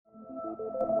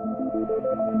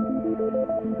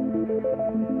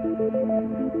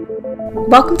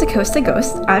Welcome to Coast to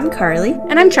Ghost. I'm Carly.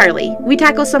 And I'm Charlie. We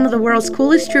tackle some of the world's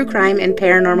coolest true crime and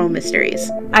paranormal mysteries.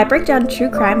 I break down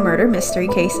true crime murder mystery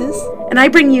cases. And I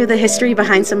bring you the history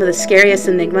behind some of the scariest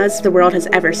enigmas the world has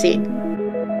ever seen.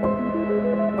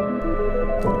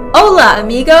 Hola,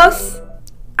 amigos!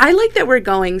 I like that we're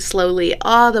going slowly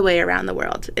all the way around the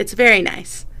world. It's very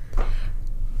nice.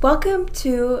 Welcome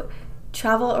to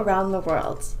Travel Around the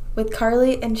World with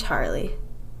Carly and Charlie.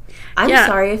 I'm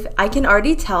sorry if I can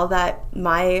already tell that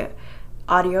my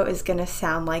audio is going to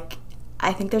sound like,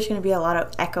 I think there's going to be a lot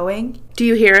of echoing. Do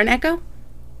you hear an echo?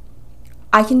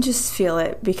 I can just feel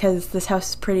it because this house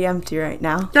is pretty empty right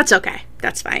now. That's okay.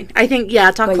 That's fine. I think,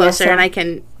 talk closer and I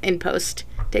can, in post,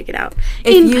 take it out.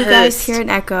 If you guys hear an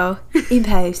echo, in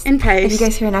post. In post. If you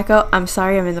guys hear an echo, I'm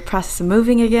sorry, I'm in the process of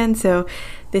moving again, so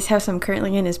this house I'm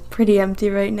currently in is pretty empty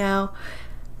right now.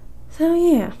 So,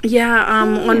 yeah.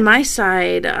 On my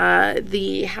side,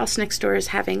 the house next door is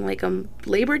having, like, a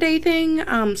Labor Day thing,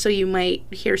 so you might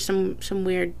hear some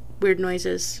weird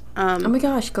noises. Oh my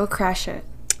gosh, go crash it.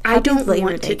 I don't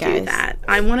want to do that.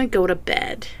 I want to go to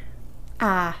bed.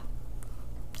 Okay.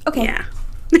 Yeah.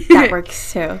 That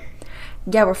works, too.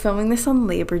 Yeah, we're filming this on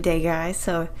Labor Day, guys,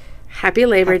 so... Happy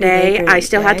Labor Day. I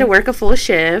still had to work a full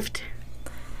shift.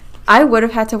 I would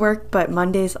have had to work, but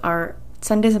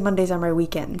Sundays and Mondays are my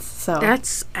weekends, so...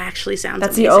 That's actually sounds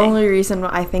That's amazing. The only reason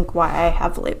I think why I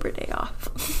have Labor Day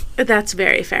off. That's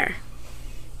very fair.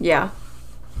 Yeah.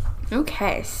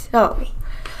 Okay, so...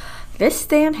 This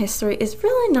day in history is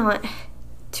really not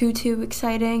too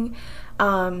exciting.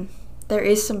 There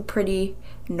is some pretty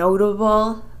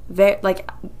notable...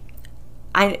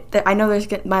 I know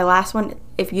there's... My last one,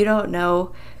 if you don't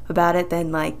know about it,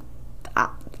 then, I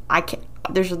can't...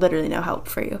 There's literally no help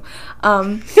for you.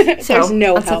 There's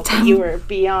no help. You were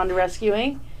beyond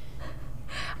rescuing.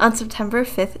 On September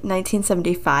 5th,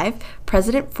 1975,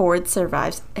 President Ford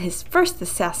survives his first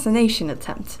assassination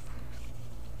attempt.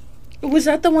 Was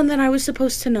that the one that I was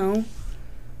supposed to know?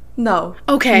 No.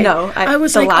 Okay. No. I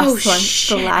was like, oh,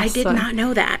 shit, I did not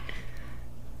know that.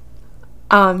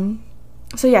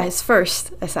 So, yeah, his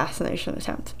first assassination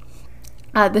attempt.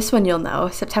 This one you'll know.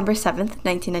 September 7th,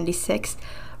 1996,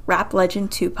 rap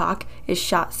legend Tupac is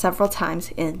shot several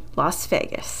times in Las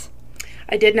Vegas.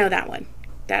 I did know that one.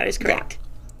 That is correct.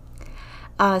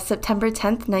 Yeah. September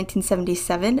 10th,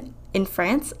 1977, in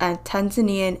France, a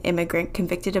Tanzanian immigrant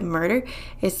convicted of murder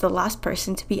is the last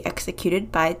person to be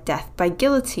executed by death by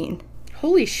guillotine.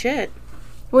 Holy shit.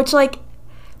 Which,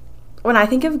 when I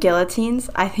think of guillotines,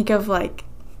 I think of,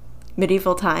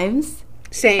 medieval times.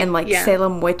 Same, and,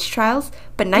 Salem witch trials.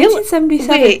 But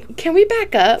 1977... Wait, can we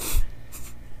back up?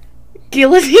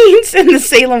 Guillotines in the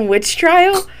Salem witch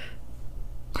trial?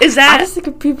 Is that... I just think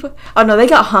of people... Oh, no, they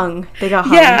got hung.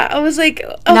 Yeah, I was like,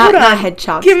 hold on. Not head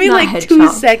chopped. Give me, 2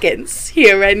 seconds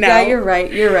here right now. Yeah, you're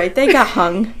right. They got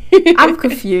hung. I'm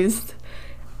confused.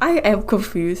 I am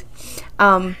confused.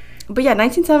 But yeah,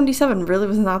 1977 really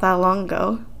was not that long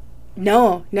ago.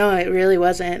 No, it really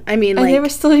wasn't. I mean, and they were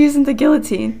still using the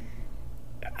guillotine.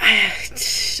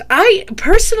 I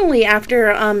personally,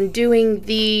 after doing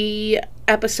the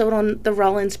episode on the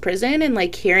Rollins prison and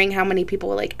hearing how many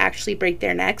people actually break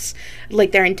their necks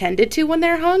they're intended to when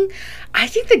they're hung, I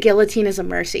think the guillotine is a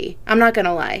mercy. I'm not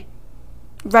gonna lie.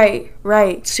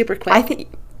 Right. Super quick. I think,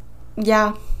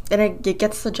 yeah, and it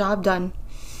gets the job done.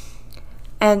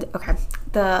 And okay,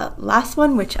 the last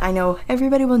one, which I know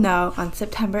everybody will know, on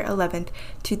September 11th,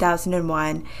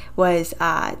 2001, was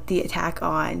the attack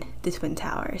on the Twin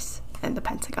Towers and the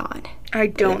Pentagon. I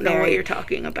don't know what you're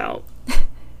talking about.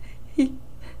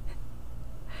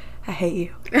 I hate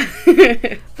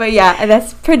you. But yeah,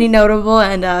 that's pretty notable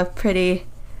and pretty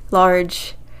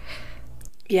large.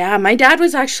 Yeah, my dad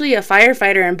was actually a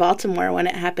firefighter in Baltimore when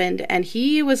it happened, and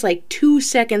he was 2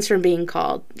 seconds from being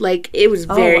called. It was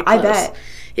very close. I bet.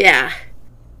 Yeah.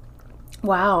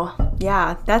 Wow.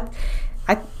 Yeah.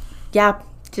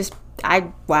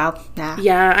 Wow. Nah.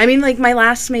 Yeah, I mean, my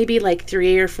last maybe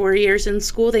 3 or 4 years in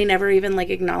school, they never even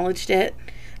acknowledged it.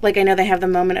 I know they have the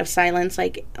moment of silence,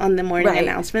 on the morning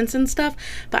announcements and stuff,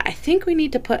 but I think we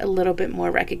need to put a little bit more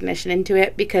recognition into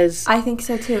it because... I think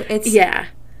so, too. It's... Yeah.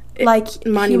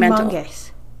 Monumental.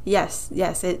 Humongous. Yes.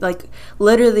 It,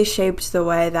 literally shaped the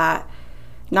way that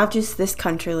not just this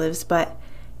country lives, but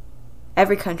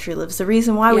every country lives. The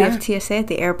reason why we have TSA at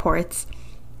the airports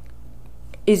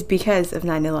is because of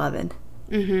 9/11.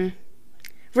 Mm-hmm.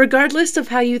 Regardless of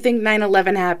how you think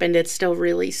 9/11 happened, it's still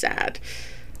really sad.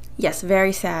 Yes,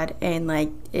 very sad, and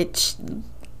it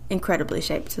incredibly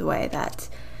shaped the way that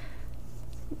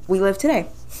we live today.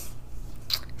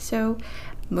 So,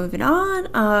 moving on.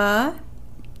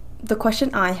 The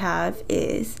question I have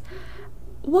is,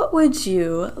 what would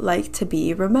you like to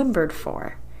be remembered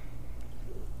for?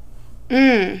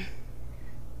 I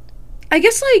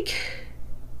guess, like,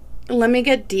 let me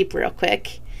get deep real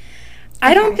quick.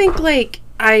 I don't think, like,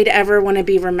 I'd ever want to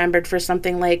be remembered for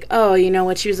something like, oh, you know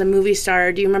what, she was a movie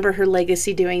star. Do you remember her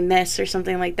legacy doing this or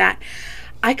something like that?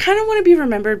 I kind of want to be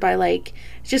remembered by, like,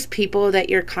 just people that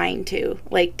you're kind to,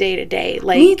 like, day to day.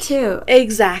 Like, me too.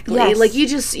 Exactly. Yes. Like, you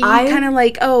kind of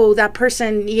like, oh, that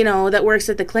person, you know, that works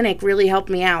at the clinic really helped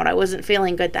me out. I wasn't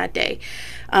feeling good that day.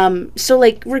 So,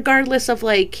 like, regardless of,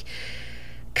 like,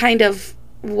 kind of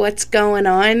what's going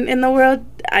on in the world,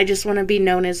 I just want to be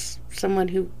known as someone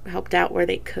who helped out where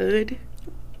they could.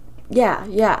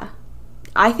 Yeah.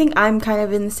 I think I'm kind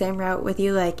of in the same route with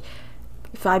you. Like,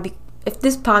 if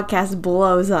this podcast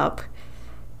blows up,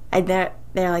 and they're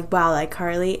like, wow, like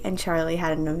Carly and Charlie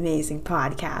had an amazing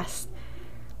podcast,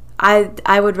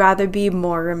 I would rather be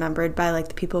more remembered by, like,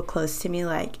 the people close to me.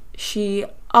 Like, she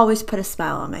always put a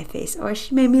smile on my face, or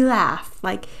she made me laugh.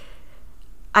 Like,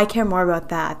 I care more about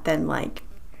that than, like,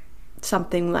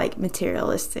 something, like,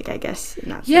 materialistic, I guess, in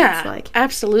that sense. Like,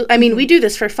 absolutely. I mean, we do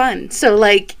this for fun, so,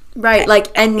 like, right, like,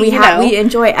 and we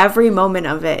enjoy every moment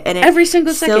of it, and every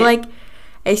single second. Like,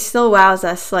 it still wows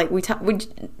us. Like,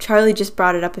 Charlie just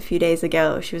brought it up a few days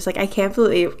ago. She was like, I can't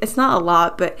believe, it's not a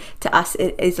lot, but to us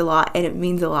it is a lot, and it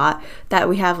means a lot that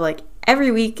we have, like,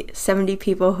 every week 70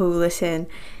 people who listen,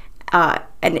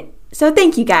 and so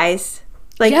thank you guys.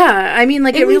 Like, yeah, I mean,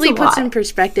 like, it really puts in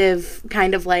perspective,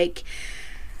 kind of like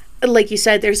you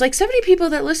said, there's, like, 70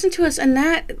 people that listen to us, and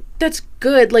that's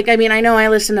good. Like, I mean, I know I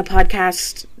listen to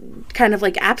podcasts kind of,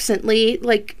 like, absently,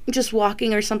 like, just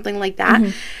walking or something like that.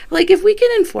 Mm-hmm. Like, if we can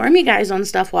inform you guys on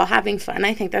stuff while having fun,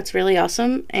 I think that's really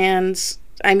awesome. And,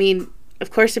 I mean,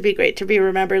 of course, it'd be great to be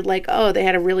remembered, like, oh, they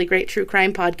had a really great true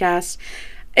crime podcast.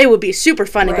 It would be super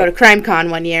fun to go to CrimeCon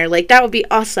one year. Like, that would be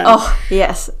awesome. Oh,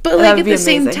 yes. But, like, at the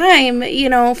same time, you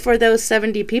know, for those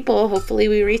 70 people, hopefully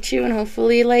we reach you, and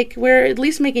hopefully, like, we're at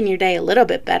least making your day a little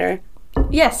bit better.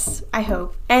 Yes, I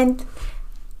hope. And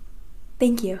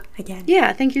thank you again.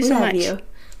 Yeah, thank you so much. You.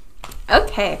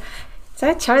 Okay.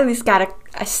 So Charlie's got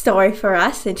a story for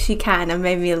us, and she kind of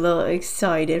made me a little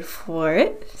excited for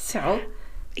it. So,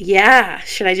 yeah.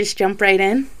 Should I just jump right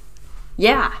in?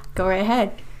 Yeah, go right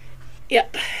ahead.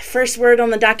 Yep. First word on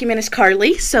the document is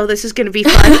Carly, so this is going to be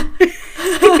fun.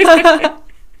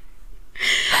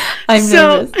 I'm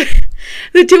nervous.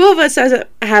 The two of us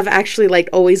have actually, like,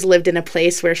 always lived in a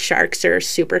place where sharks are a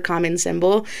super common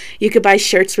symbol. You could buy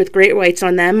shirts with great whites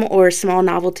on them, or small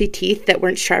novelty teeth that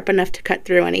weren't sharp enough to cut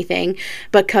through anything,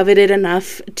 but coveted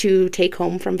enough to take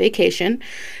home from vacation.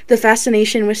 The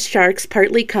fascination with sharks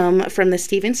partly come from the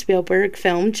Steven Spielberg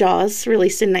film Jaws,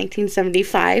 released in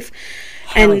 1975.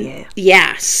 And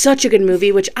yeah, such a good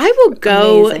movie, which I will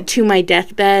go to my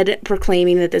deathbed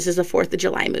proclaiming that this is a 4th of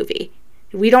July movie.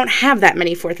 We don't have that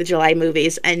many 4th of July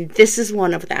movies, and this is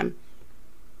one of them.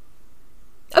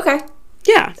 Okay.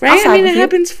 Yeah, right? I mean, it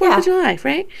happens 4th of July,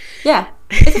 right? Yeah,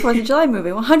 it's a 4th of July movie,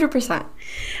 100%.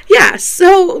 Yeah,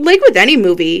 so, like with any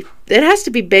movie, it has to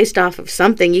be based off of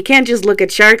something. You can't just look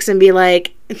at sharks and be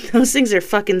like, those things are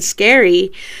fucking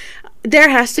scary. There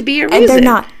has to be a reason. And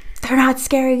they're not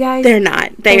scary, guys. They're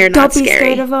not. They are not scary. Don't be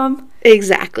scared of them.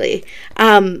 Exactly.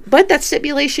 But that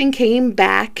stipulation came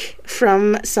back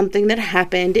from something that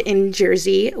happened in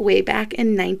Jersey way back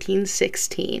in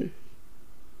 1916.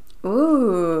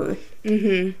 Ooh.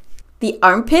 Mm-hmm. The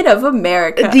armpit of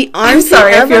America. The armpit of America. I'm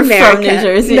sorry if you're from New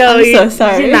Jersey. No, I'm so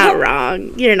sorry. You're not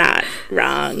wrong. You're not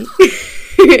wrong.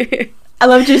 I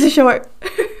love Jersey Shore.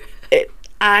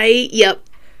 Yep.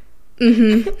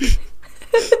 Mm-hmm.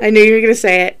 I knew you were going to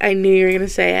say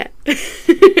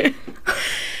it.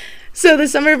 So the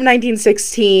summer of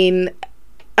 1916,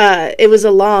 it was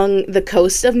along the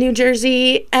coast of New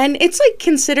Jersey, and it's, like,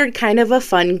 considered kind of a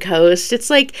fun coast. It's,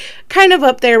 like, kind of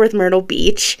up there with Myrtle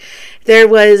Beach. There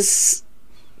was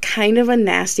kind of a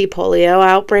nasty polio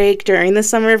outbreak during the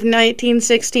summer of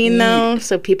 1916, though,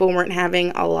 so people weren't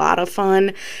having a lot of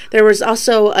fun. There was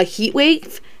also a heat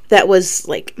wave that was,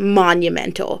 like,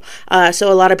 monumental.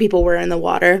 So a lot of people were in the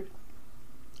water.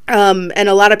 And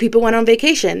a lot of people went on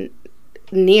vacation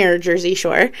near Jersey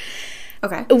Shore.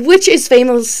 Okay. Which is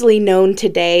famously known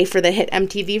today for the hit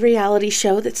MTV reality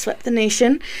show that swept the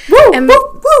nation. Woo! And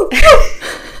woo! Woo!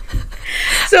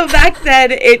 So back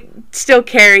then, it still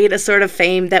carried a sort of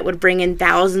fame that would bring in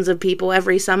thousands of people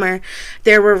every summer.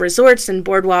 There were resorts and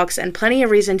boardwalks and plenty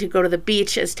of reason to go to the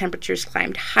beach as temperatures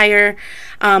climbed higher.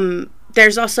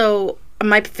 There's also,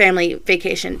 my family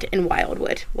vacationed in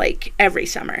Wildwood, like, every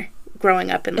summer.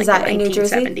 growing up in like Is that the in New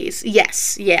Jersey? 1970s.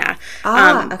 Yes, yeah.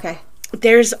 Okay.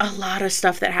 There's a lot of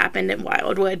stuff that happened in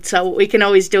Wildwood, so we can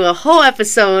always do a whole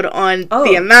episode on Oh.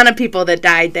 the amount of people that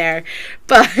died there.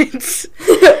 But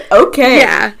Okay.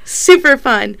 yeah, super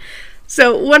fun.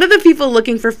 So one of the people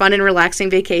looking for fun and relaxing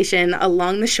vacation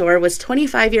along the shore was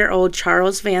 25-year-old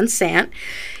Charles Van Sant.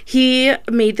 He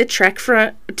made the trek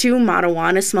to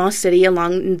Matawan, a small city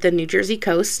along the New Jersey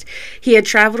coast. He had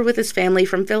traveled with his family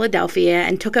from Philadelphia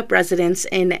and took up residence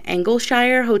in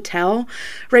Angleshire Hotel.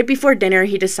 Right before dinner,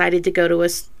 he decided to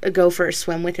go for a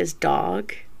swim with his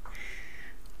dog.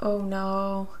 Oh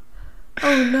no.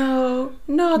 Oh no.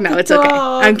 Not No, the it's dog. okay.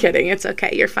 I'm kidding. It's okay.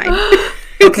 You're fine.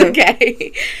 It's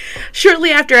okay.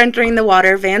 Shortly after entering the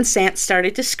water, Van Sant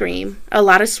started to scream. A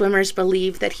lot of swimmers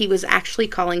believe that he was actually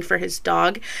calling for his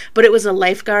dog, but it was a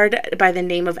lifeguard by the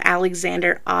name of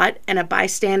Alexander Ott and a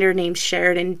bystander named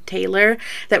Sheridan Taylor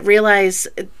that realized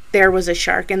there was a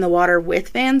shark in the water with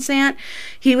Van Sant.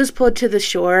 He was pulled to the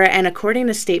shore, and according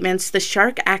to statements, the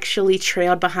shark actually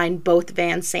trailed behind both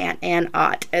Van Sant and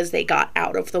Ott as they got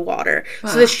out of the water.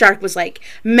 So the shark was like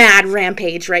mad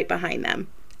rampage right behind them.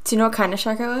 Do you know what kind of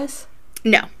shark it was?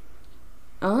 No.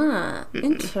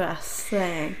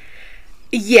 Interesting.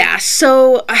 Yeah,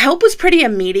 so help was pretty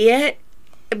immediate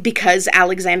because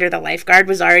Alexander the lifeguard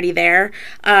was already there.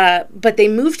 But they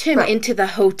moved him into the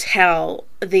hotel,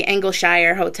 the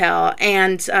Angleshire Hotel,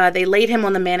 and they laid him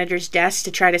on the manager's desk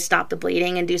to try to stop the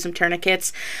bleeding and do some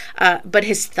tourniquets. But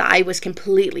his thigh was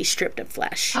completely stripped of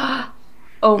flesh.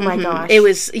 Oh my gosh. It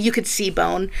was, you could see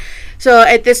bone. So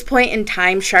at this point in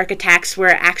time, shark attacks were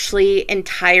actually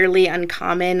entirely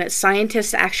uncommon.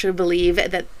 Scientists actually believe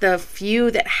that the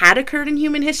few that had occurred in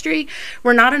human history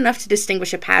were not enough to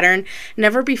distinguish a pattern.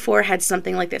 Never before had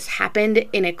something like this happened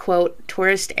in a, quote,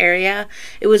 tourist area.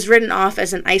 It was written off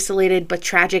as an isolated but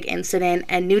tragic incident,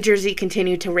 and New Jersey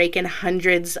continued to rake in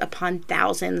hundreds upon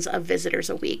thousands of visitors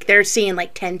a week. They're seeing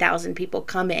like 10,000 people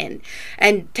come in,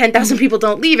 and 10,000 people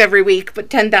don't leave every week, but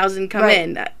 10,000 come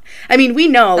in. I mean, we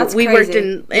know. That's we crazy. worked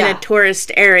in a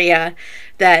tourist area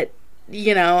that,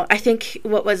 you know, I think,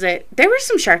 what was it? There were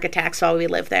some shark attacks while we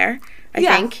lived there, I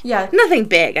think. Yeah. Nothing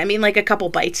big. I mean, like a couple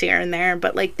bites here and there,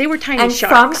 but like they were tiny And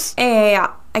sharks.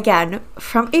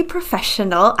 from a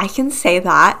professional, I can say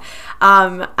that.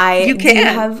 You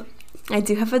can. I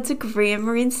do have a degree in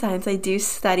marine science. I do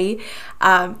study.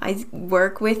 I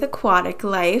work with aquatic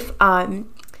life.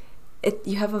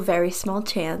 You have a very small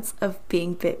chance of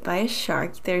being bit by a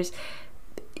shark.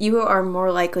 You are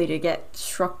more likely to get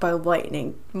struck by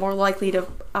lightning, more likely to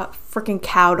a freaking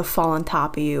cow to fall on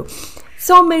top of you.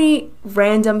 So many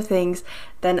random things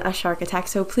than a shark attack.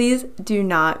 So please do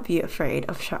not be afraid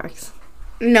of sharks.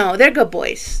 No, they're good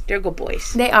boys. They're good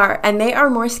boys. They are, and they are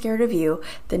more scared of you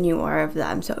than you are of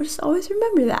them. So just always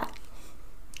remember that.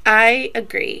 I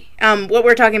agree. What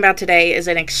we're talking about today is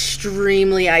an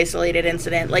extremely isolated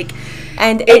incident. Like,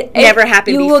 and it never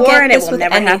happened before, and it will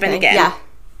never happen again. Yeah,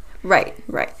 right.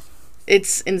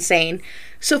 It's insane.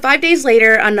 So 5 days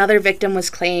later, another victim was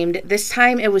claimed. This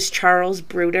time, it was Charles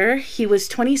Bruder. He was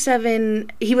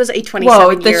 27. He was a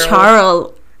 27-year-old. Whoa, the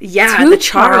Charles. Yeah, Two the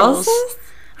Charles. Charleses?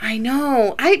 I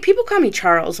know. People call me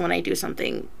Charles when I do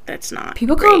something that's not.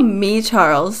 People great. call me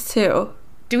Charles too.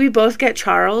 Do we both get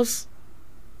Charles?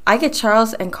 I get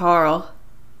Charles and Carl.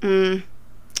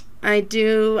 I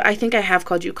do. I think I have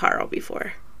called you Carl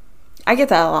before. I get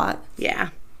that a lot. Yeah.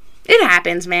 It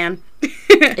happens, man.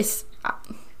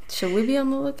 Should we be on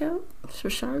the lookout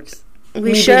for sharks?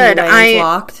 We should.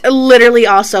 I'm literally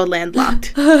also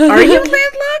landlocked. Are you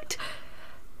landlocked?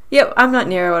 Yep, I'm not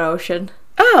near an ocean.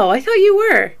 Oh, I thought you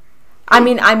were. I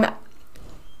mean, I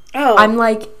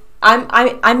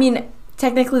mean,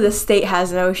 technically the state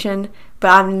has an ocean, but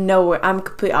I'm nowhere. I'm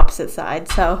complete opposite side,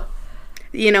 so.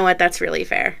 You know what? That's really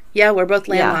fair. Yeah, we're both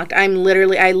landlocked. Yeah.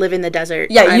 I live in the desert.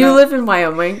 Yeah, you live in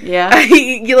Wyoming. Yeah.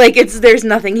 There's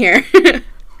nothing here.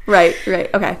 Right.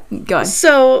 Okay, go on.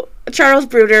 So, Charles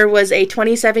Bruder was a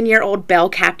 27-year-old bell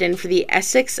captain for the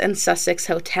Essex and Sussex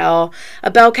Hotel.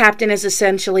 A bell captain is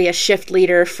essentially a shift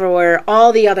leader for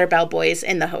all the other bellboys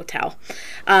in the hotel.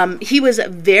 He was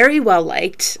very well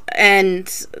liked,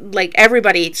 and like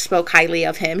everybody spoke highly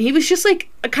of him. He was just like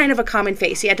a kind of a common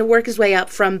face. He had to work his way up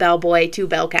from bellboy to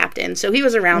bell captain, so he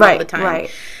was around all the time.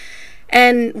 Right.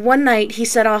 And one night, he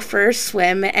set off for a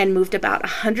swim and moved about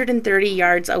 130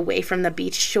 yards away from the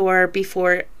beach shore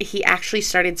before he actually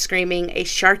started screaming, "A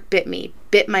shark bit me,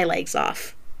 bit my legs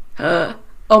off." Oh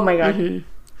my God. Mm-hmm.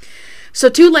 So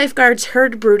 2 lifeguards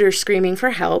heard Bruder screaming for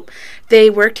help. They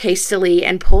worked hastily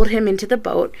and pulled him into the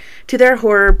boat. To their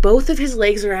horror, both of his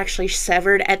legs were actually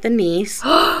severed at the knees.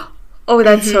 Oh,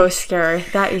 that's so scary.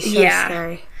 That is so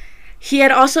scary. He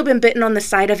had also been bitten on the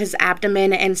side of his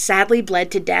abdomen and sadly bled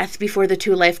to death before the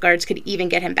 2 lifeguards could even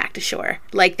get him back to shore.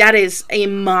 Like, that is a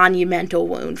monumental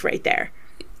wound right there.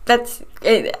 That's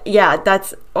it. Yeah,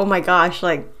 that's, oh my gosh,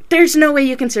 like, there's no way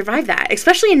you can survive that,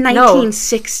 especially in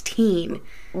 1916. No.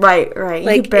 Right.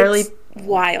 Like, you barely, it's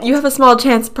wild. You have a small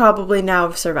chance probably now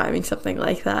of surviving something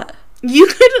like that. You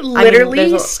could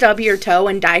literally stub your toe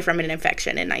and die from an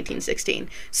infection in 1916.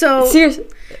 So, seriously,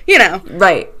 you know.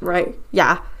 Right.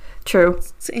 Yeah, true.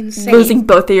 It's insane. Losing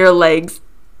both of your legs.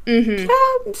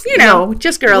 Mm-hmm. You know,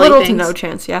 just girly little things. To no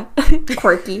chance, yeah.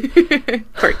 Quirky.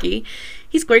 Quirky.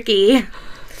 He's quirky.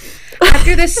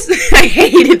 After this, I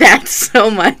hated that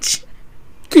so much.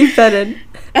 Keep that in.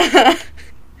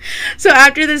 So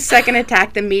after the second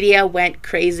attack, the media went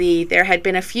crazy. There had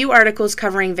been a few articles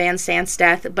covering Van Sant's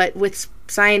death, but with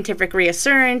scientific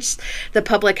reassurance, the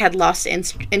public had lost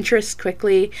interest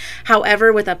quickly.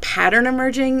 However, with a pattern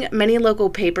emerging, many local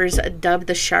papers dubbed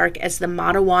the shark as the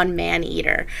Matawan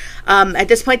man-eater. At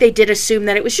this point, they did assume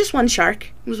that it was just one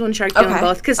shark. It was one shark doing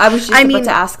both. I was just about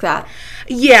to ask that.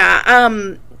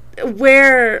 Yeah,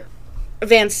 where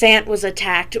Van Sant was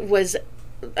attacked was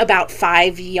about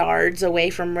 5 yards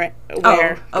away from where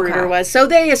Bruder was. So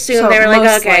they assumed, they were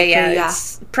like, okay, likely,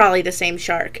 it's probably the same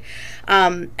shark.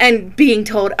 And being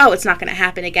told, oh, it's not going to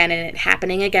happen again, and it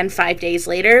happening again 5 days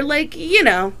later, like, you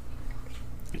know.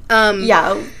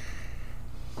 Yeah,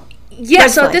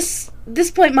 so this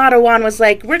point, Matawan was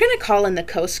like, we're going to call in the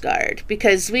Coast Guard,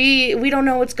 because we don't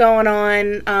know what's going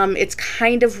on. It's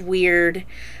kind of weird.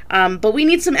 But we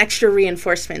need some extra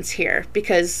reinforcements here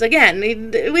because, again,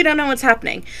 we don't know what's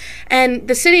happening. And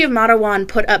the city of Matawan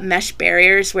put up mesh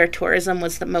barriers where tourism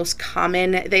was the most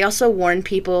common. They also warned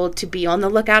people to be on the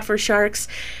lookout for sharks.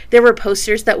 There were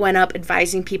posters that went up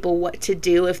advising people what to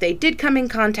do if they did come in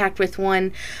contact with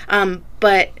one.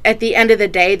 But at the end of the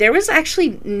day, there was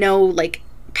actually no, like,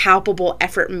 palpable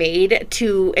effort made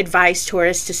to advise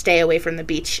tourists to stay away from the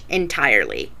beach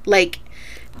entirely. Like,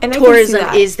 and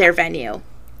tourism is their venue.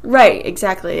 Right,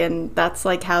 exactly, and that's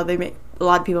like how they make a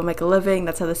lot of people make a living.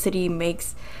 That's how the city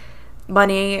makes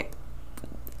money.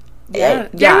 Yeah,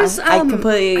 I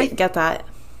completely get that.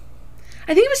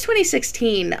 I think it was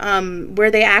 2016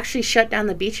 where they actually shut down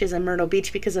the beaches in Myrtle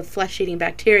Beach because of flesh-eating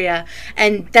bacteria,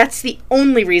 and that's the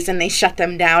only reason they shut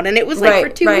them down. And it was like for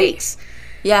 2 weeks.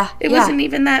 Yeah, it wasn't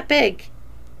even that big,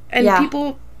 and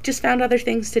people just found other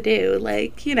things to do,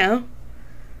 like, you know.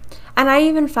 And I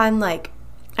even find, like,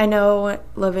 I know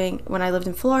when I lived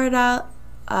in Florida,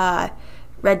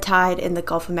 red tide in the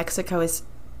Gulf of Mexico is,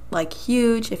 like,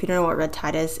 huge. If you don't know what red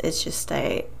tide is, it's just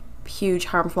a huge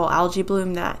harmful algae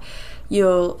bloom that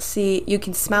you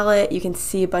can smell it, you can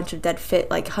see a bunch of dead fish,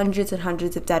 like hundreds and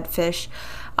hundreds of dead fish,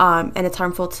 and it's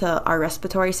harmful to our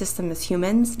respiratory system as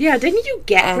humans. Yeah, didn't you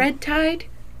get red tide?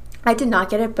 I did not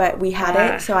get it, but we had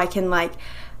it, so I can, like,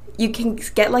 you can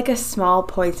get, like, a small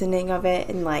poisoning of it,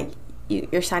 and, like,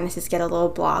 your sinuses get a little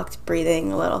blocked,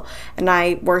 breathing a little. And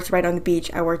I worked right on the beach.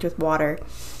 I worked with water.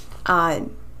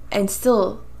 And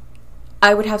still,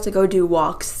 I would have to go do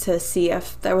walks to see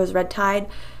if there was red tide.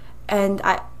 And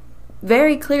I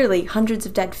very clearly, hundreds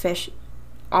of dead fish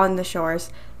on the shores.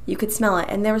 You could smell it.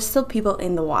 And there were still people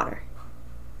in the water.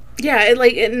 Yeah,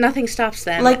 nothing stops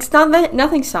them. Like, it's not that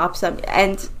nothing stops them.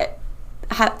 And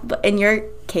in your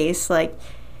case, like,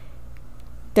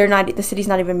 the city's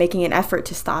not even making an effort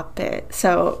to stop it.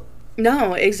 So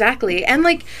no, exactly. And,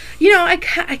 like, you know, I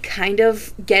kind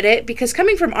of get it, because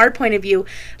coming from our point of view,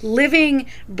 living,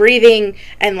 breathing,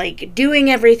 and, like, doing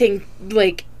everything,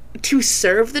 like, to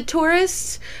serve the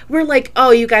tourists, we're like,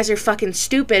 oh, you guys are fucking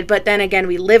stupid. But then again,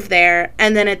 we live there,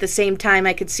 and then at the same time,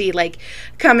 I could see, like,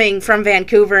 coming from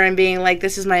Vancouver and being like,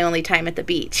 this is my only time at the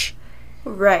beach.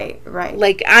 Right.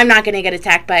 Like, I'm not going to get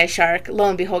attacked by a shark. Lo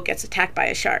and behold, gets attacked by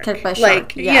a shark.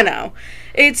 Like, you know,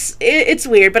 it's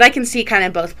weird, but I can see kind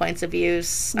of both points of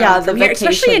views. Yeah, the vacation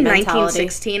especially in mentality.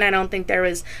 1916, I don't think there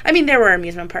was. I mean, there were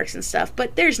amusement parks and stuff,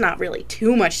 but there's not really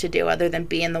too much to do other than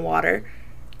be in the water.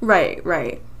 Right.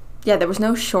 Yeah, there was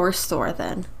no shore store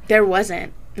then. There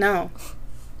wasn't. No.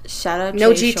 Shout out.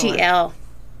 No GTL. Shore.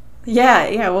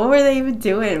 Yeah. What were they even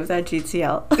doing without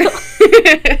GTL?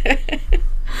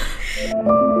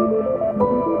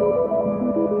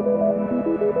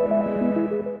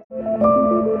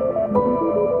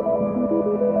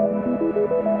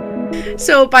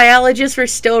 So biologists were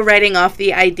still writing off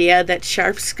the idea that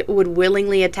sharks would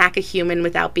willingly attack a human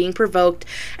without being provoked,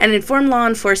 and informed law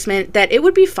enforcement that it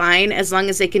would be fine as long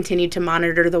as they continued to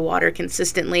monitor the water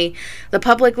consistently. The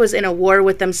public was in a war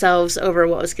with themselves over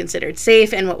what was considered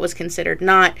safe and what was considered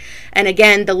not. And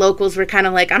again, the locals were kind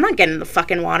of like, I'm not getting in the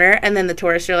fucking water. And then the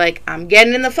tourists are like, I'm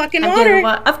getting in the fucking water.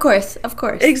 Of course.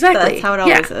 Exactly. That's how it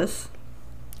always is.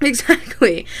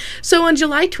 Exactly. So on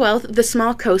July 12th, the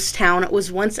small coast town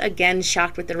was once again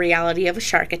shocked with the reality of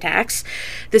shark attacks.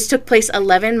 This took place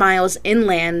 11 miles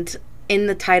inland in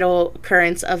the tidal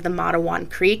currents of the Matawan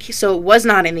Creek, so it was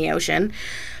not in the ocean.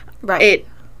 Right. It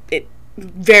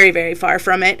very, very far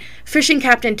from it. Fishing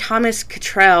captain Thomas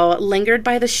Cottrell lingered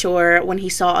by the shore when he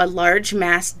saw a large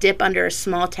mass dip under a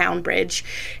small town bridge.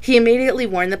 He immediately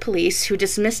warned the police, who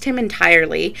dismissed him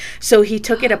entirely, so he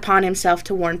took it upon himself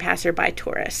to warn passerby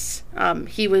tourists.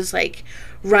 He was, like,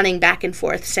 running back and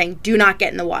forth, saying, do not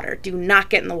get in the water. Do not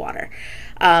get in the water.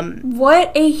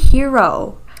 What a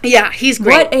hero. Yeah, he's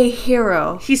great. What a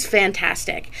hero. He's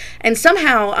fantastic. And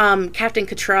somehow, Captain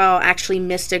Cottrell actually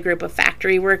missed a group of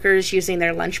factory workers using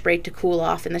their lunch break to cool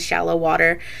off in the shallow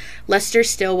water. Lester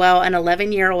Stillwell, an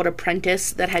 11-year-old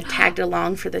apprentice that had tagged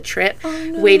along for the trip,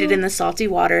 waded in the salty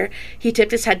water. He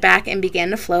tipped his head back and began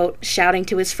to float, shouting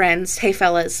to his friends, "Hey,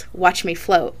 fellas, watch me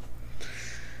float."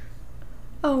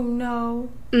 Oh, no.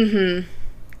 Mm-hmm.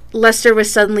 Lester was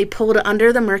suddenly pulled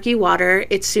under the murky water.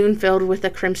 It soon filled with a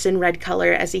crimson-red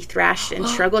color as he thrashed and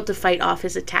struggled to fight off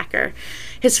his attacker.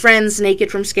 His friends, naked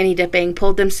from skinny dipping,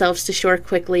 pulled themselves to shore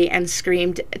quickly and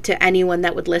screamed to anyone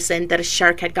that would listen that a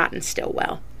shark had gotten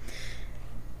Stillwell.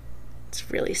 It's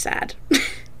really sad.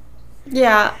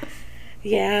 Yeah.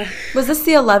 Yeah. Was this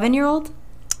the 11-year-old?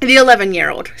 The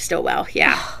 11-year-old Stillwell,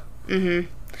 yeah. Mm-hmm.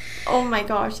 Oh my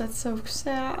gosh, that's so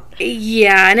sad.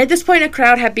 Yeah, and at this point a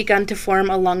crowd had begun to form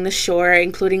along the shore,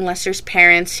 including Lester's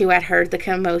parents, who had heard the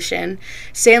commotion.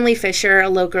 Stanley Fisher, a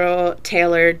local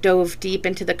tailor, dove deep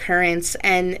into the currents,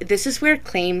 and this is where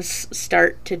claims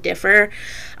start to differ.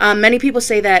 Many people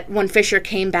say that when Fisher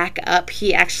came back up,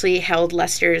 he actually held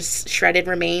Lester's shredded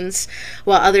remains,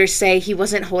 while others say he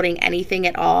wasn't holding anything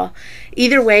at all.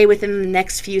 Either way, within the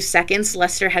next few seconds,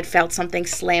 Lester had felt something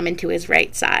slam into his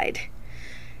right side.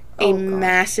 A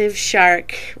massive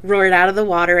shark roared out of the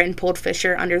water and pulled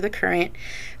Fisher under the current.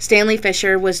 Stanley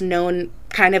Fisher was known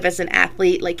kind of as an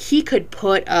athlete. Like, he could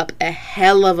put up a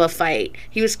hell of a fight.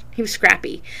 He was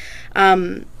scrappy.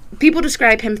 People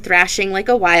describe him thrashing like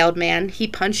a wild man. He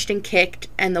punched and kicked,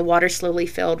 and the water slowly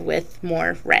filled with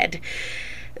more red.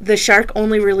 The shark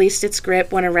only released its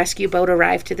grip when a rescue boat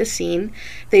arrived to the scene.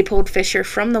 They pulled Fisher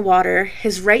from the water.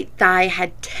 His right thigh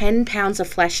had 10 pounds of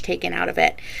flesh taken out of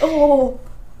it. Oh.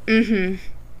 Mm-hmm.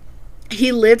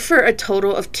 He lived for a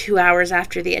total of 2 hours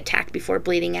after the attack before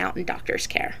bleeding out in doctor's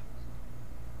care.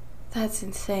 That's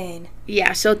insane.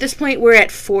 Yeah, so at this point we're at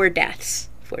 4 deaths.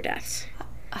 4 deaths.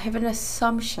 I have an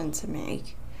assumption to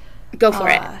make. Go for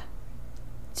it.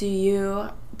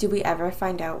 Do we ever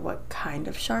find out what kind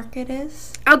of shark it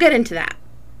is? I'll get into that.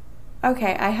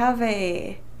 Okay, I have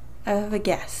a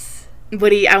guess. I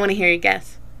want to hear your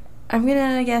guess. I'm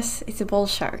gonna guess it's a bull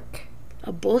shark.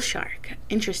 A bull shark.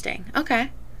 Interesting. Okay.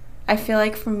 I feel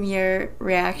like from your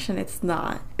reaction, it's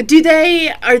not.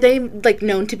 Are they like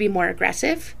known to be more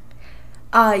aggressive?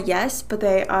 Yes, but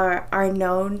they are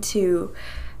known to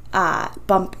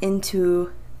bump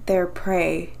into their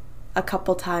prey a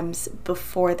couple times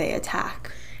before they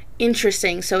attack.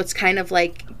 Interesting. So it's kind of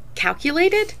like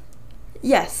calculated?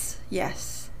 Yes.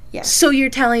 So you're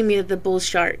telling me that the bull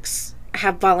sharks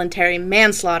have voluntary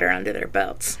manslaughter under their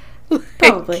belts?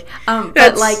 Probably.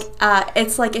 But like,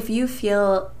 it's like if you see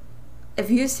a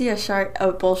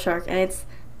bull shark, and it's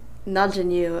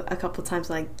nudging you a couple times,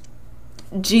 like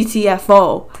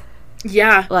GTFO.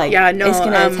 Yeah. Like, yeah, no, it's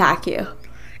gonna attack you.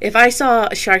 If I saw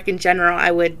a shark in general,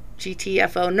 I would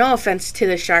GTFO. No offense to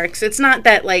the sharks. It's not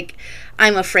that, like,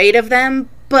 I'm afraid of them,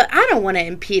 but I don't want to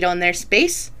impede on their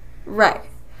space. Right.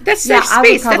 That's their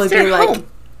space. That's their home. Like,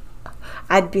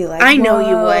 I'd be like, I know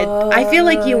you would. I feel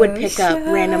like you would pick up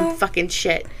random fucking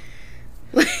shit.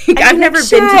 Like, I've never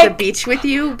been to the beach with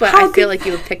you, but I feel like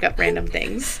you would pick up random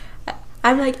things.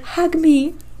 I'm like, hug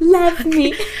me, love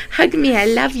me. Hug me, I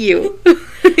love you.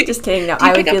 Just kidding. No,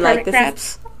 I would be like, this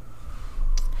is...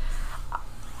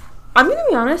 I'm going to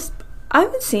be honest. I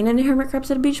haven't seen any hermit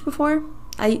crabs at a beach before.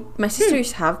 My sister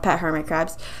used to have pet hermit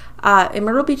crabs. In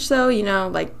Myrtle Beach, though,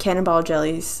 like cannonball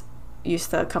jellies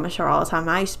used to come ashore all the time.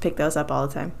 I used to pick those up all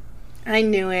the time. I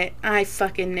knew it. I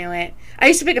fucking knew it. I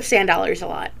used to pick up sand dollars a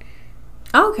lot.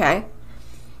 Okay.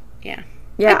 Yeah.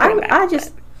 Yeah, I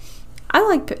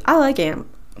like animals.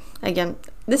 Again,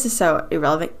 This is so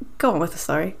irrelevant. Go on with the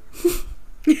story.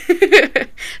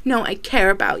 No, I care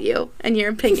about you and your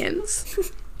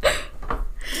opinions.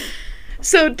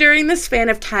 So during the span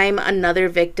of time, another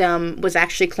victim was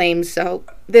actually claimed. So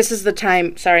this is the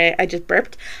time. Sorry, I just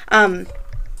burped.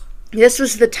 This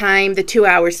was the time, the 2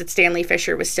 hours that Stanley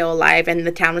Fisher was still alive, and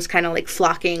the town was kind of like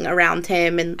flocking around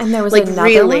him and there was like another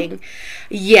reeling. one?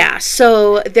 Yeah,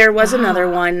 so there was another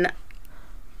one.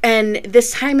 And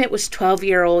this time it was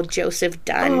 12-year-old Joseph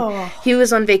Dunn. Oh. He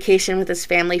was on vacation with his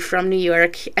family from New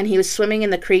York, and he was swimming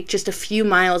in the creek just a few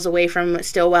miles away from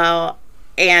Stillwell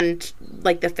and,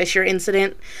 like, the Fisher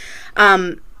incident.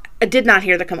 I did not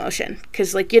hear the commotion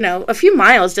because, like, a few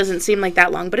miles doesn't seem like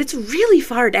that long, but it's really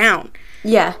far down.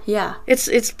 Yeah.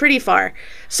 It's pretty far.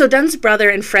 So Dunn's brother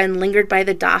and friend lingered by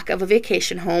the dock of a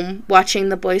vacation home, watching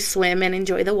the boys swim and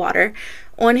enjoy the water.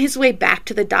 On his way back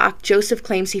to the dock, Joseph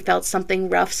claims he felt something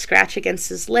rough scratch against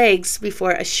his legs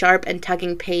before a sharp and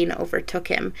tugging pain overtook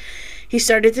him. He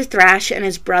started to thrash, and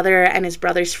his brother and his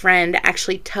brother's friend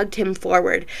actually tugged him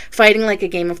forward, fighting like a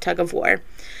game of tug-of-war.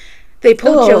 They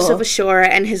pulled Joseph ashore,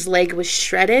 and his leg was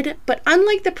shredded, but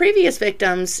unlike the previous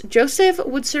victims, Joseph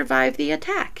would survive the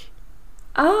attack.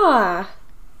 Ah.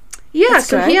 Yeah, That's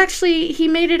so good. he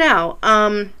made it out.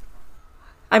 I'm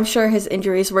sure his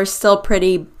injuries were still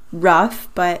pretty rough,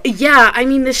 but Yeah, I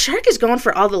mean, the shark is going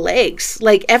for all the legs.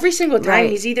 Like, every single time, Right.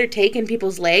 he's either taking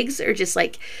people's legs or just,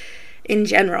 like, in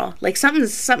general. Like,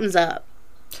 something's up.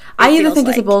 I either feels think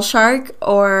it's a like. bull shark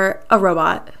or a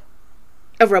robot.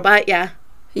 A robot, yeah.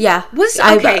 Yeah.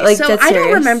 Okay, so that's I don't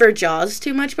serious. remember Jaws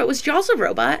too much, but was Jaws a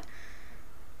robot?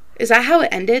 Is that how it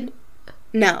ended?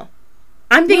 No.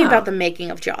 I'm thinking No. about the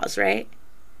making of Jaws, right?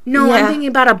 No, Yeah. I'm thinking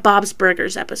about a Bob's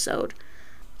Burgers episode.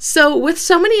 So, with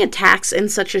so many attacks in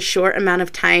such a short amount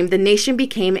of time, the nation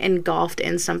became engulfed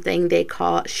in something they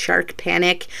call shark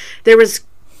panic. There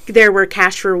were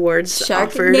cash rewards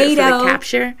offered for the Sharknado.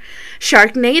 capture.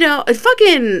 Sharknado.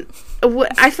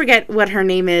 I forget what her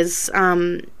name is,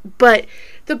 but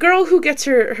the girl who gets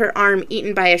her arm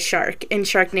eaten by a shark in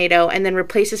Sharknado and then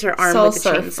replaces her arm with a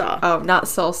chainsaw. Oh, not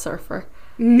Soul Surfer.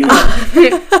 No.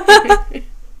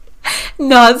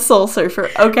 Not Soul Surfer.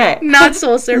 Okay. Not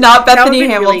Soul Surfer. Not Bethany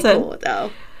That would've been Hamilton. really cool,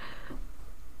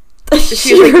 though.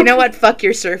 She was like, you know what? Fuck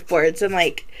your surfboards, and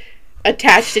like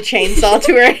attached a chainsaw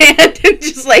to her hand and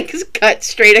just like cut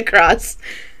straight across.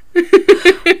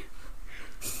 I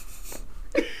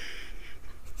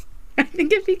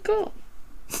think it'd be cool.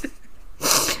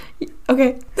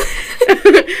 Okay.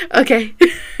 Okay.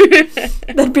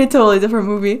 That'd be a totally different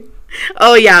movie.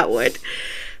 Oh yeah, it would.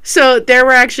 So there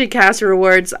were actually cash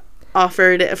rewards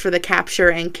offered for the capture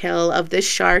and kill of this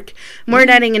shark. More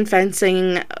netting and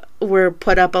fencing were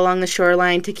put up along the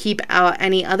shoreline to keep out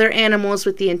any other animals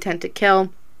with the intent to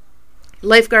kill.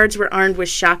 Lifeguards were armed with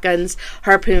shotguns,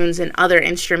 harpoons, and other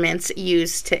instruments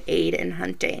used to aid in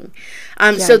hunting.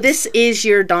 So Yikes. this is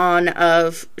your dawn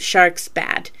of sharks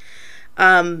bad.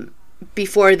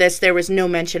 Before this, there was no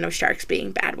mention of sharks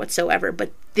being bad whatsoever,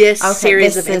 but this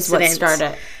series of incidents... This is what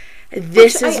started.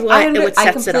 This is what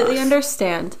sets it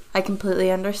off. I completely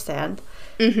understand.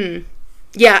 Mm-hmm.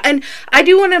 Yeah, and I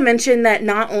do want to mention that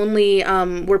not only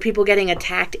were people getting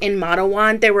attacked in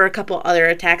Matawan, there were a couple other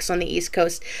attacks on the East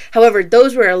Coast. However,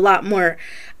 those were a lot more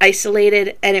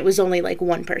isolated, and it was only like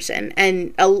one person,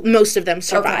 and most of them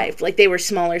survived. Okay. Like, they were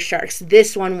smaller sharks.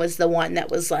 This one was the one that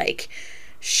was like,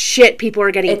 shit, people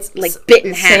are getting like bit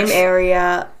in half. Same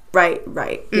area. Right,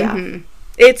 yeah. Mm-hmm.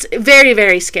 It's very,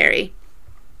 very scary.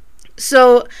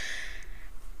 So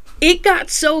it got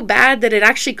so bad that it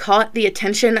actually caught the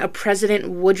attention of President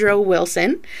Woodrow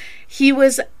Wilson. He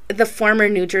was the former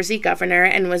New Jersey governor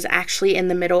and was actually in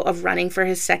the middle of running for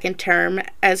his second term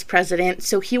as president.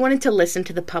 So he wanted to listen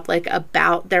to the public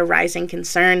about their rising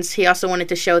concerns. He also wanted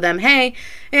to show them, hey,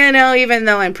 even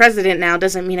though I'm president now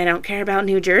doesn't mean I don't care about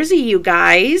New Jersey, you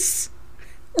guys.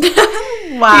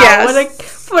 Wow,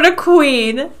 Yes. what a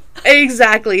queen.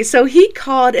 Exactly. So he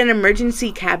called an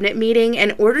emergency cabinet meeting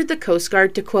and ordered the Coast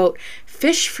Guard to, quote,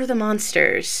 fish for the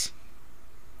monsters.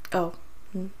 Oh.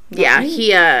 Yeah,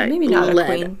 maybe not led.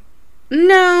 a queen.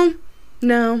 No.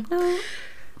 No.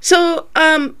 So,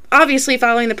 obviously,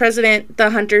 following the president, the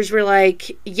hunters were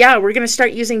like, yeah, we're going to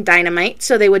start using dynamite.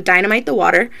 So they would dynamite the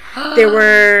water. There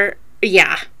were...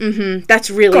 Yeah. Mm-hmm. That's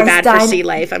really bad for sea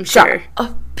life, I'm sure.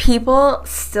 People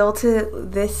still to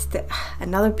this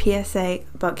another PSA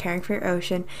about caring for your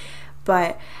ocean,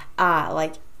 but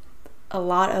like a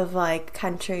lot of like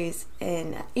countries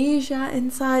in Asia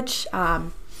and such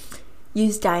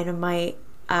use dynamite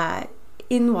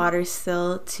in water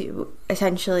still to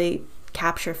essentially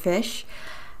capture fish.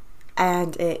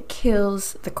 and it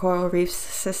kills the coral reef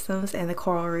systems, and the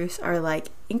coral reefs are like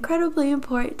incredibly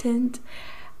important.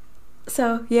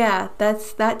 So yeah,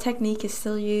 that technique is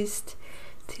still used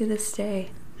to this day.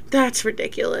 That's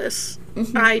ridiculous.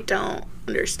 I don't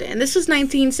understand. This was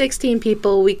 1916,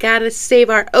 people. We gotta save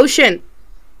our ocean.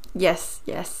 Yes.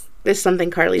 This is something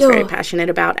Carly's very passionate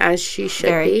about, as she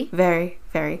should be. Very,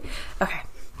 very. Okay,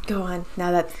 go on.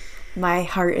 Now that my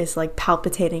heart is like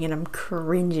palpitating and I'm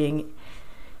cringing.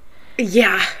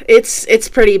 Yeah, it's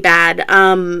pretty bad.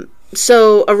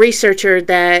 So a researcher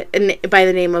that by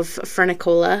the name of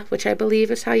Fernicola, which I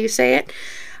believe is how you say it,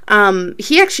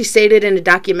 he actually stated in a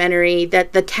documentary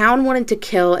that the town wanted to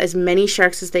kill as many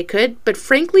sharks as they could, but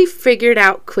frankly figured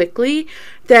out quickly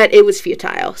that it was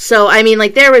futile. So, I mean,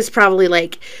 like, there was probably,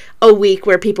 like, a week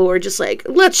where people were just like,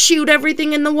 let's shoot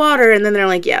everything in the water. And then they're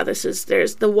like, yeah,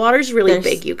 the water's really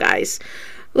big, you guys.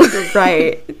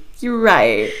 Right. You're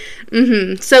right.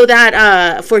 So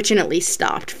that, fortunately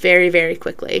stopped very, very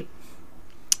quickly.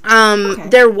 Okay.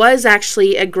 There was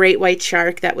actually a great white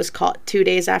shark that was caught 2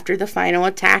 days after the final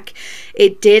attack.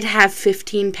 It did have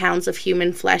 15 pounds of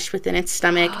human flesh within its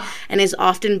stomach and is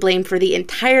often blamed for the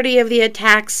entirety of the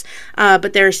attacks,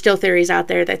 but there are still theories out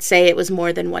there that say it was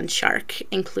more than one shark,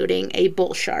 including a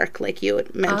bull shark, like you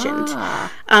had mentioned.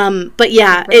 But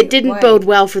yeah, it didn't bode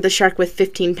well for the shark with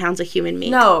 15 pounds of human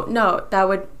meat. No,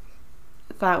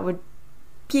 that would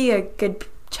be a good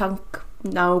chunk.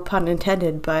 No pun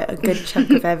intended, but a good chunk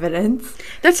of evidence.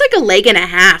 That's like a leg and a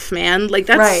half, man. Like,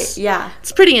 that's... Right, yeah.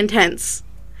 It's pretty intense.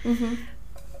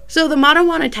 So the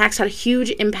Matawan attacks had a huge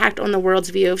impact on the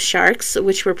world's view of sharks,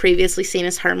 which were previously seen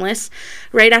as harmless.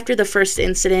 Right after the first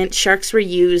incident, sharks were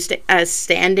used as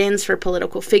stand-ins for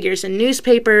political figures in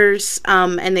newspapers,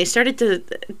 and they started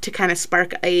to kind of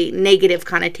spark a negative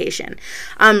connotation.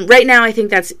 Right now, I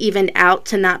think that's evened out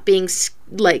to not being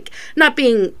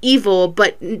evil,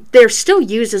 but they're still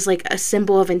used as like a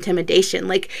symbol of intimidation.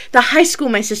 Like, the high school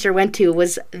my sister went to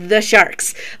was the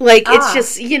Sharks. Like, it's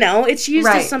just, it's used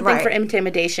as something for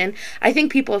intimidation. I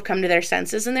think people have come to their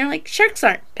senses and they're like, sharks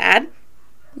aren't bad.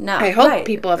 No, I hope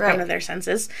people have come to their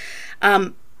senses.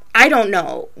 I don't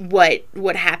know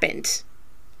what happened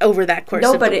over that course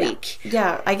of the week.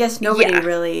 Yeah, I guess nobody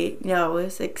really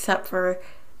knows except for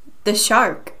the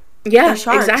shark. Yeah,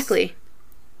 exactly.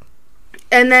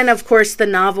 And then, of course, a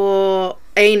novel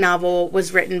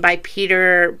was written by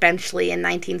Peter Benchley in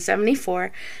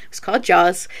 1974. It's called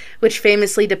Jaws, which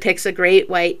famously depicts a great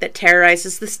white that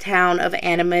terrorizes this town of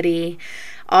Anonymity,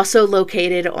 also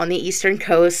located on the eastern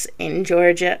coast in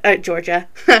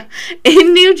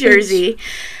in New Jersey.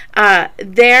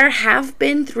 There have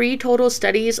been 3 total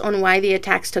studies on why the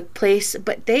attacks took place,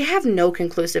 but they have no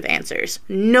conclusive answers.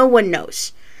 No one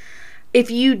knows. If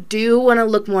you do want to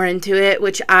look more into it,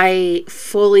 which I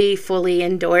fully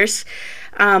endorse,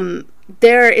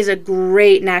 there is a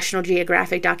great National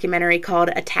Geographic documentary called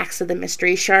Attacks of the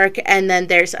Mystery Shark, and then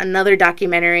there's another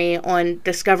documentary on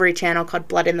Discovery Channel called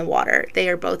Blood in the Water. They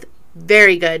are both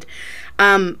very good.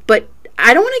 But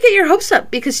I don't want to get your hopes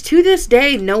up, because to this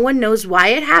day, no one knows why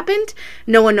it happened.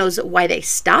 No one knows why they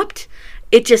stopped.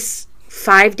 It just,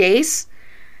 5 days...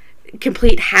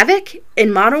 complete havoc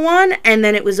in Matawan, and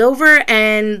then it was over,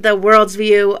 and the world's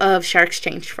view of sharks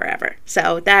changed forever.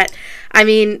 So that, I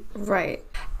mean... Right.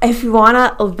 If you want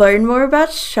to learn more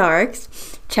about sharks,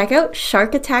 check out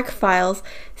Shark Attack Files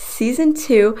Season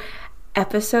 2,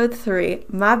 Episode 3.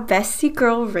 My bestie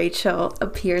girl Rachel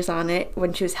appears on it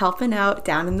when she was helping out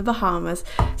down in the Bahamas,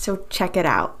 so check it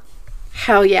out.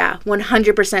 Hell yeah,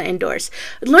 100% endorse.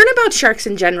 Learn about sharks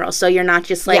in general, so you're not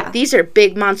just like, these are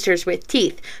big monsters with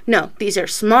teeth. No, these are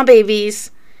small babies.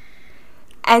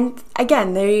 And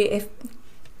again, if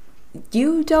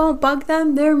you don't bug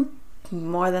them, they're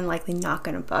more than likely not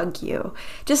going to bug you.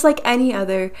 Just like any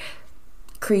other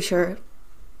creature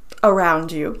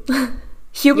around you.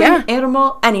 Human,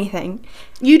 animal, anything.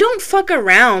 You don't fuck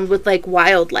around with, like,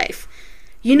 wildlife.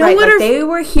 You know what? Like they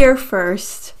were here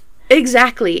first.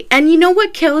 Exactly. And you know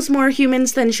what kills more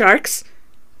humans than sharks?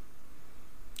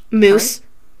 Moose.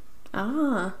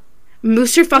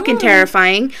 Moose are fucking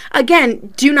terrifying.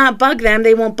 Again, do not bug them.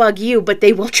 They won't bug you, but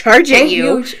they will charge at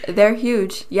you. They're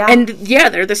huge. Yeah. And yeah,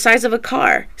 they're the size of a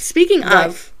car. Speaking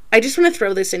of, I just want to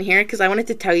throw this in here because I wanted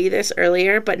to tell you this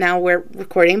earlier, but now we're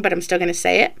recording, but I'm still going to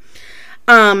say it.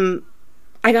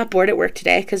 I got bored at work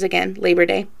today because, again, Labor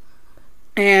Day.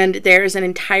 And there's an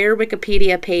entire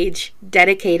Wikipedia page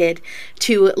dedicated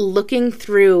to looking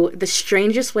through the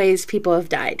strangest ways people have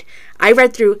died. I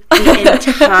read through the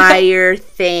entire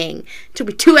thing. It took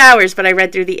me 2 hours, but I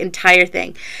read through the entire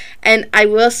thing. And I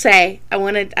will say,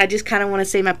 I just kind of want to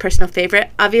say my personal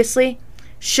favorite, obviously,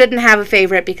 Shouldn't have a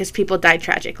favorite because people died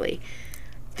tragically.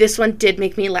 This one did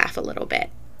make me laugh a little bit.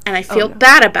 And I feel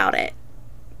bad about it.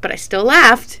 But I still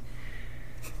laughed.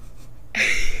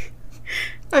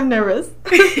 I'm nervous.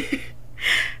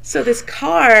 So this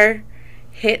car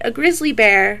hit a grizzly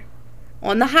bear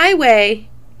on the highway.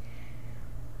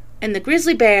 And the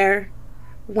grizzly bear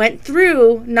went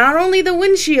through not only the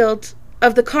windshield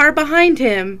of the car behind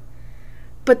him,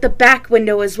 but the back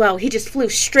window as well. He just flew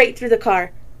straight through the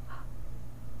car.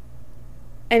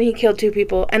 And he killed 2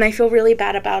 people. And I feel really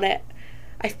bad about it.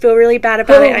 I feel really bad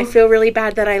about it. I feel really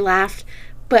bad that I laughed.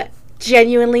 But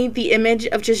genuinely, the image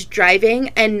of just driving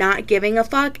and not giving a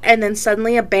fuck, and then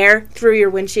suddenly a bear through your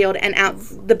windshield and out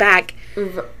the back.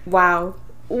 Wow.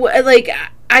 Like,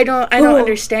 I don't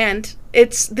understand.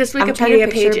 It's this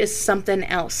Wikipedia page is something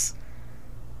else.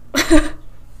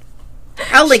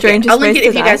 I'll link it. I'll link it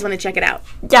if you guys want to check it out.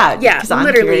 Yeah,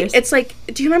 literally. It's like,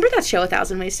 do you remember that show,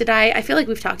 1,000 Ways to Die? I feel like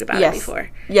we've talked about it before.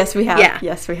 Yes, we have. Yeah.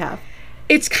 Yes, we have.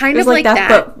 It's kind of like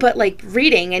that, but like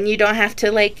reading, and you don't have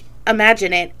to like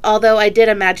imagine it. Although I did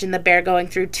imagine the bear going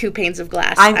through 2 panes of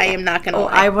glass. I am not going to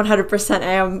lie. I 100%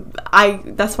 am.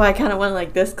 That's why I kind of went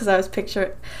like this, because I was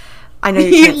picturing. I know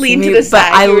you can't see me, to the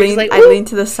side. I leaned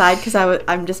to the side because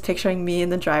I'm just picturing me in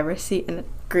the driver's seat and a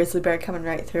grizzly bear coming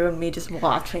right through and me just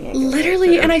watching it.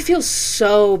 Literally, and I feel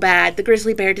so bad. The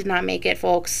grizzly bear did not make it,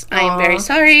 folks. I am very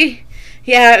sorry.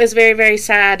 Yeah, it was very, very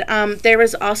sad. There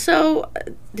was also,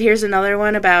 here's another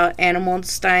one about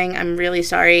animals dying. I'm really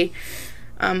sorry.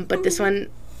 But this one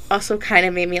also kind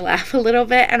of made me laugh a little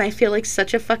bit, and I feel like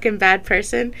such a fucking bad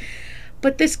person.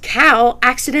 But this cow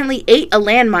accidentally ate a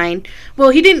landmine.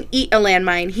 Well, he didn't eat a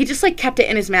landmine. He just, like, kept it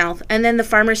in his mouth. And then the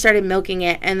farmer started milking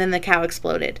it, and then the cow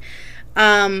exploded.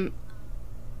 It's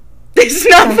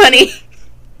not funny.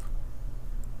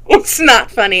 It's not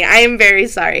funny. I am very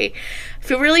sorry. I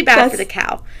feel really bad for the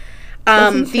cow.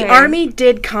 The army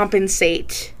did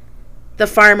compensate the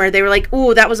farmer. They were like,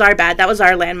 "Ooh, that was our bad. That was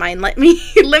our landmine. Let me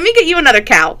get you another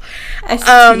cow."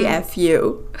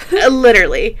 STFU.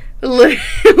 Literally.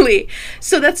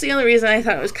 So that's the only reason I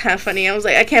thought it was kind of funny. I was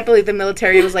like, I can't believe the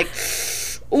military was like,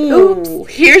 "Ooh,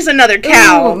 here's another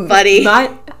cow, buddy."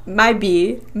 Might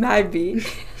be.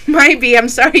 I'm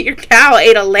sorry, your cow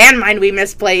ate a landmine we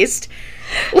misplaced.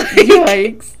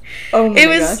 Yikes. Oh my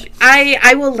gosh.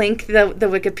 I will link the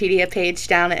Wikipedia page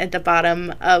down at the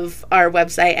bottom of our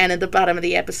website and at the bottom of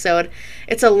the episode.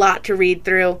 It's a lot to read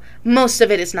through. Most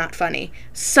of it is not funny.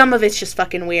 Some of it's just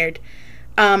fucking weird.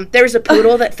 There was a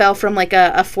poodle that fell from like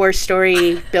a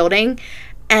 4-story building,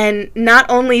 and not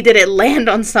only did it land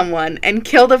on someone and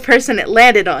kill the person it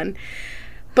landed on,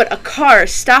 but a car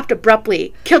stopped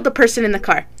abruptly, killed the person in the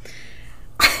car.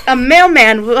 A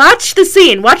mailman watched the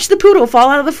scene, watched the poodle fall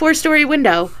out of the 4-story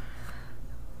window,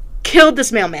 killed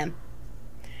this mailman.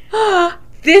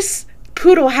 This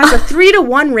poodle has a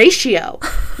 3-to-1 ratio.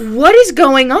 What is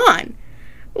going on?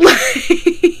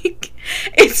 Like,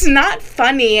 it's not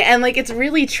funny, and like, it's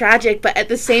really tragic, but at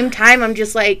the same time, I'm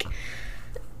just like,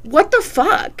 what the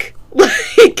fuck?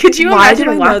 Like, could you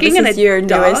imagine walking in a dog? Why do I know this is your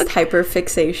newest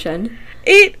hyperfixation?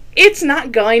 It's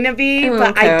not going to be,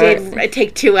 but I did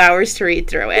take 2 hours to read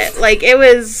through it. Like, it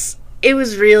was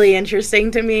really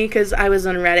interesting to me, because I was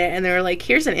on Reddit, and they were like,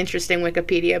 here's an interesting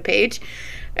Wikipedia page.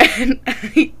 And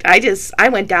I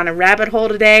went down a rabbit hole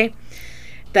today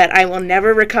that I will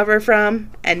never recover from,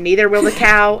 and neither will the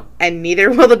cow, and neither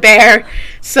will the bear.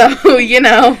 So, you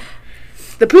know,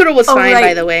 the poodle was fine,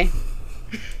 by the way.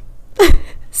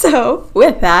 So,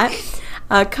 with that,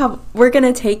 we're going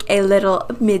to take a little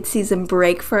mid-season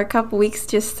break for a couple weeks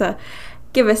just to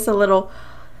give us a little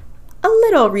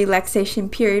relaxation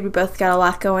period. We both got a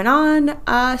lot going on.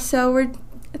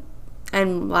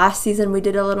 And last season we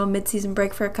did a little mid-season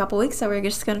break for a couple weeks, so we're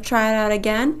just going to try it out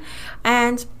again.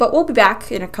 But we'll be back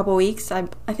in a couple weeks. I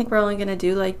think we're only going to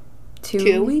do like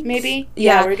 2 weeks. Maybe.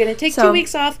 Yeah, we're going to take 2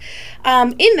 weeks off.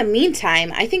 In the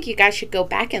meantime, I think you guys should go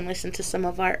back and listen to some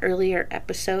of our earlier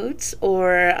episodes,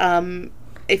 or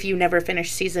if you never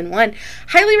finished season 1,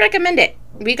 highly recommend it.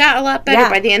 We got a lot better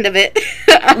by the end of it.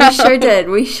 We sure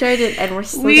did, and we're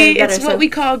still getting better. It's what we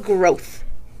call growth.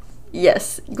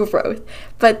 Yes, growth.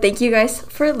 But thank you guys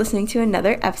for listening to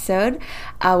another episode.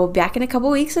 We'll be back in a couple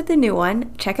weeks with a new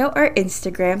one. Check out our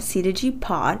Instagram, C2G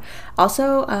Pod.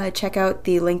 Also, check out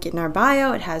the link in our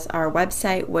bio. It has our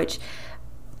website, which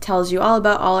tells you all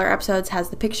about all our episodes, has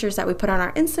the pictures that we put on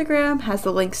our Instagram, has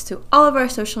the links to all of our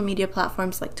social media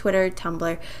platforms like Twitter,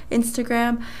 Tumblr,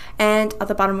 Instagram, and at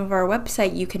the bottom of our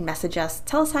website you can message us,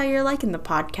 tell us how you're liking the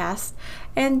podcast,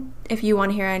 and if you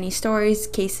want to hear any stories,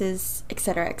 cases,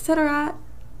 etc.,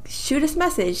 shoot us a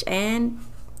message and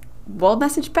we'll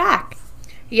message back.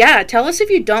 Yeah, tell us if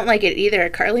you don't like it either.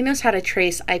 Carly knows how to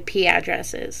trace IP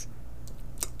addresses.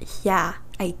 Yeah,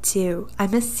 I do.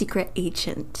 I'm a secret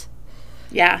agent.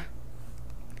 Yeah.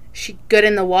 She good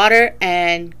in the water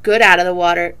and good out of the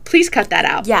water. Please cut that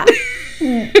out. Yeah.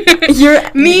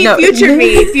 Future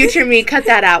me, cut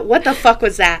that out. What the fuck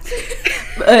was that?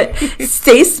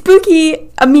 Stay spooky,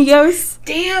 amigos.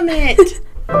 Damn it.